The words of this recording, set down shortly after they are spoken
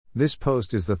This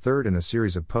post is the third in a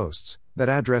series of posts that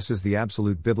addresses the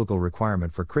absolute biblical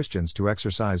requirement for Christians to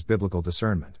exercise biblical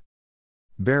discernment.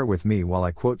 Bear with me while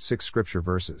I quote 6 scripture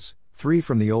verses, 3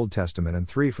 from the Old Testament and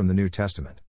 3 from the New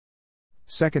Testament.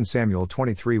 2 Samuel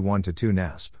 23 1-2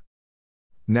 NASB.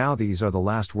 Now these are the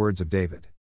last words of David.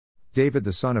 David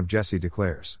the son of Jesse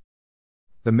declares.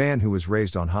 The man who was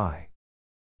raised on high.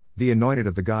 The anointed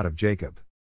of the God of Jacob.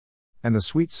 And the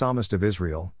sweet psalmist of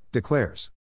Israel,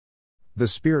 declares. The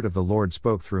Spirit of the Lord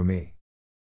spoke through me.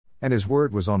 And His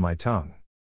word was on my tongue.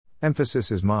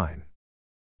 Emphasis is mine.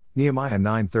 Nehemiah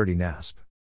 9:30 NASB.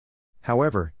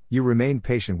 However, you remained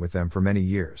patient with them for many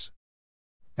years.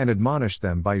 And admonished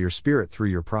them by your Spirit through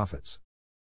your prophets.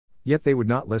 Yet they would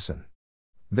not listen.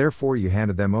 Therefore you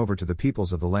handed them over to the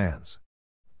peoples of the lands.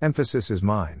 Emphasis is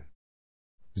mine.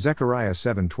 Zechariah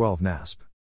 7:12 NASB.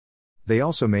 They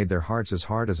also made their hearts as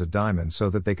hard as a diamond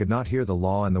so that they could not hear the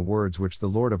law and the words which the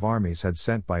Lord of armies had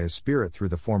sent by His Spirit through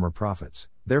the former prophets,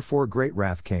 therefore great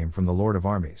wrath came from the Lord of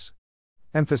armies.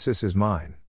 Emphasis is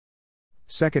mine.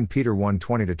 2 Peter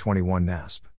 1:20-21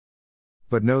 NASB.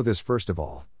 But know this first of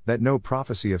all, that no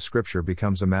prophecy of Scripture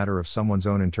becomes a matter of someone's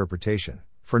own interpretation,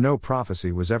 for no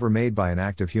prophecy was ever made by an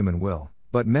act of human will,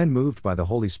 but men moved by the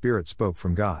Holy Spirit spoke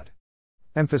from God.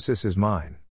 Emphasis is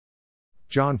mine.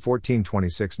 John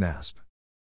 14:26 NASB.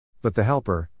 But the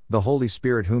Helper, the Holy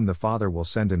Spirit whom the Father will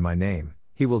send in my name,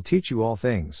 He will teach you all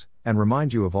things, and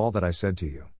remind you of all that I said to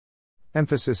you.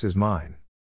 Emphasis is mine.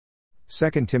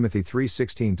 2 Timothy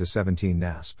 3:16-17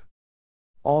 NASB.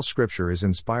 All Scripture is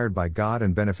inspired by God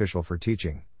and beneficial for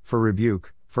teaching, for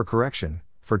rebuke, for correction,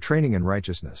 for training in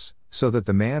righteousness, so that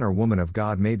the man or woman of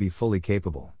God may be fully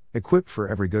capable, equipped for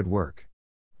every good work.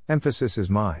 Emphasis is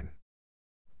mine.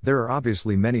 There are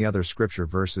obviously many other scripture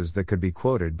verses that could be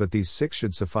quoted, but these 6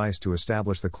 should suffice to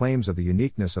establish the claims of the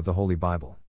uniqueness of the Holy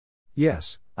Bible.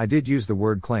 Yes, I did use the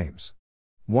word claims.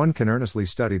 One can earnestly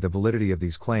study the validity of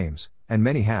these claims, and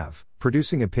many have,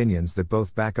 producing opinions that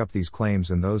both back up these claims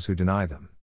and those who deny them.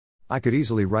 I could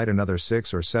easily write another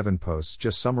 6 or 7 posts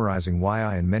just summarizing why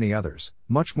I and many others,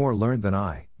 much more learned than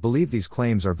I, believe these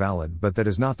claims are valid, but that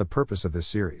is not the purpose of this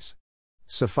series.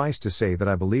 Suffice to say that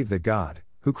I believe that God,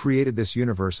 who created this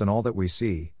universe and all that we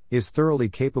see, is thoroughly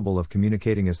capable of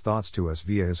communicating His thoughts to us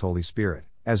via His Holy Spirit,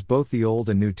 as both the Old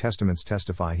and New Testaments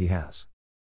testify He has.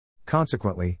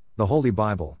 Consequently, the Holy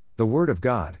Bible, the Word of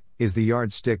God, is the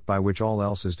yardstick by which all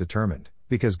else is determined,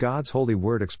 because God's holy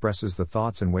word expresses the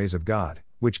thoughts and ways of God,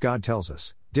 which God tells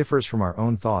us, differs from our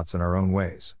own thoughts and our own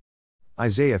ways.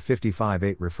 Isaiah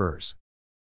 55:8 refers.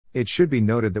 It should be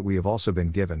noted that we have also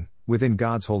been given, within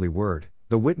God's holy word,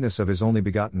 the witness of His only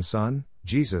begotten Son,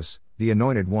 Jesus, the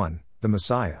Anointed One, the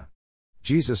Messiah.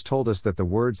 Jesus told us that the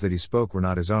words that He spoke were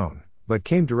not His own, but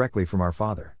came directly from our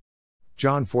Father.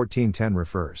 John 14:10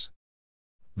 refers.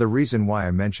 The reason why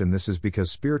I mention this is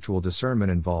because spiritual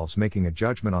discernment involves making a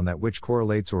judgment on that which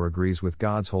correlates or agrees with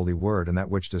God's holy word and that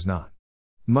which does not.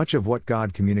 Much of what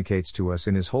God communicates to us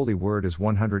in His holy word is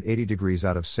 180 degrees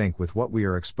out of sync with what we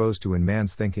are exposed to in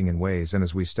man's thinking and ways, and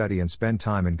as we study and spend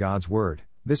time in God's word,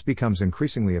 this becomes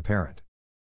increasingly apparent.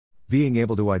 Being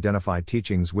able to identify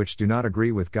teachings which do not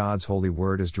agree with God's holy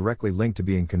word is directly linked to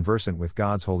being conversant with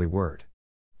God's holy word.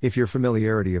 If your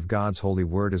familiarity of God's holy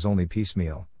word is only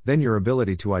piecemeal, then your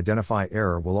ability to identify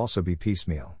error will also be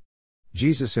piecemeal.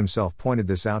 Jesus Himself pointed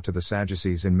this out to the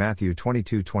Sadducees in Matthew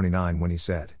 22:29 when He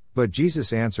said, "But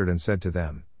Jesus answered and said to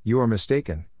them, You are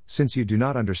mistaken, since you do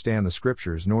not understand the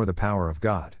Scriptures nor the power of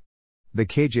God." The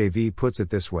KJV puts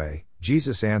it this way,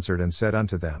 Jesus answered and said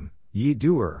unto them, Ye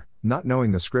do err, not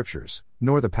knowing the Scriptures,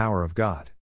 nor the power of God.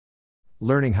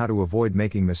 Learning how to avoid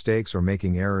making mistakes or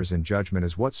making errors in judgment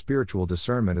is what spiritual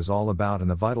discernment is all about, and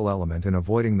the vital element in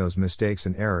avoiding those mistakes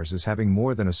and errors is having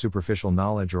more than a superficial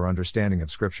knowledge or understanding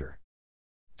of Scripture.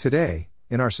 Today,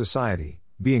 in our society,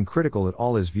 being critical at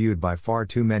all is viewed by far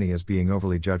too many as being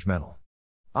overly judgmental.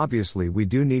 Obviously, we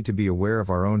do need to be aware of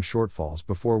our own shortfalls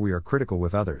before we are critical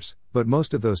with others, but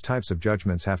most of those types of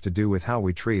judgments have to do with how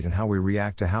we treat and how we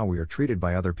react to how we are treated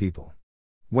by other people.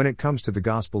 When it comes to the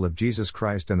gospel of Jesus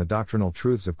Christ and the doctrinal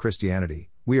truths of Christianity,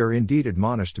 we are indeed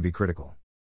admonished to be critical.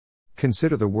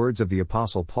 Consider the words of the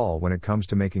Apostle Paul when it comes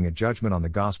to making a judgment on the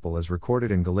gospel as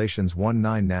recorded in Galatians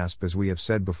 1:9 NASB. As we have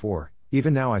said before,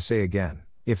 even now I say again,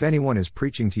 if anyone is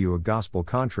preaching to you a gospel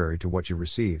contrary to what you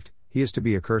received, he is to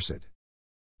be accursed.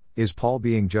 Is Paul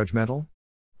being judgmental?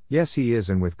 Yes, he is,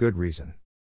 and with good reason.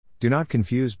 Do not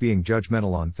confuse being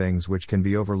judgmental on things which can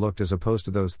be overlooked as opposed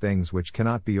to those things which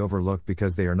cannot be overlooked,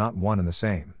 because they are not one and the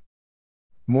same.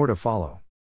 More to follow.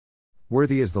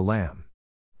 Worthy is the Lamb.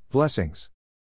 Blessings.